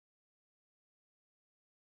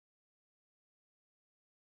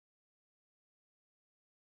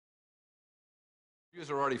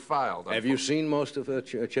Are already filed. Have you seen most of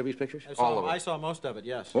Chevy's pictures? All of them. I saw most of it,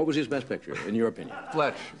 yes. What was his best picture, in your opinion?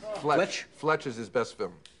 Fletch. Fletch? Fletch is his best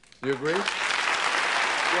film. Do you agree? Yeah, I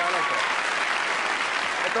like that.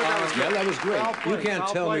 I thought that was Yeah, that was great. You can't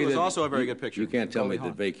tell me was that... also a very good picture. You can't tell me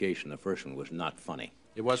that Vacation, the first one, was not funny.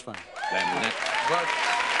 It was funny. But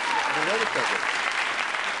wait a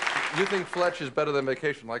second. You think Fletch is better than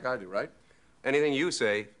Vacation, like I do, right? Anything you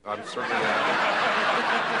say, I'm certainly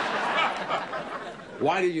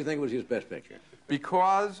Why did you think it was his best picture?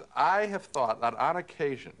 Because I have thought that on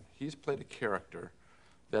occasion he's played a character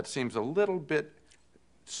that seems a little bit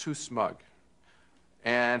too smug.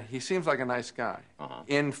 And he seems like a nice guy.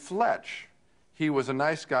 In Fletch, he was a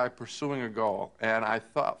nice guy pursuing a goal, and I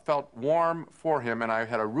felt warm for him, and I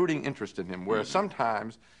had a rooting interest in him, whereas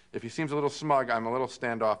sometimes, if he seems a little smug, I'm a little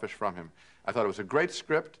standoffish from him. I thought it was a great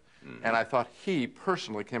script, and I thought he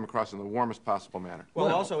personally came across in the warmest possible manner.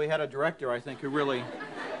 Well, also, he had a director, I think, who really...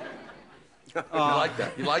 You like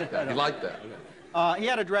that. You like that. You like that. He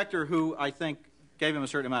had a director who, I think, gave him a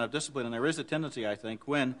certain amount of discipline, and there is a tendency, I think,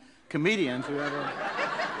 when comedians who have a...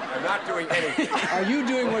 I'm not doing anything. Are you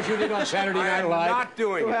doing what you did on Saturday Night Live? I'm not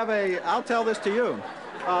doing it. Have a... I'll tell this to you.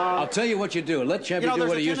 I'll tell you what you do. Let Chevy do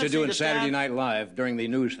what he used to do in Saturday Night Live during the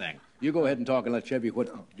news thing. You go ahead and talk and let Chevy do what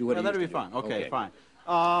he used to do. That'd be fine. Okay, fine. If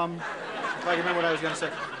I can remember what I was going to say.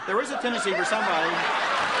 There is a tendency for somebody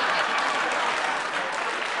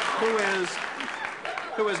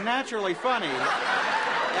who is naturally funny,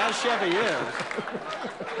 as Chevy is,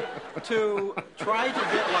 to try to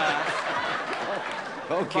get laughs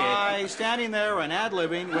by standing there and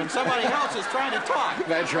ad-libbing when somebody else is trying to talk.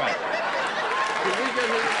 That's right. Did we get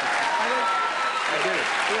here? I did it.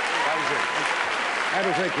 That was it. I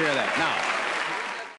will take care of that. Now,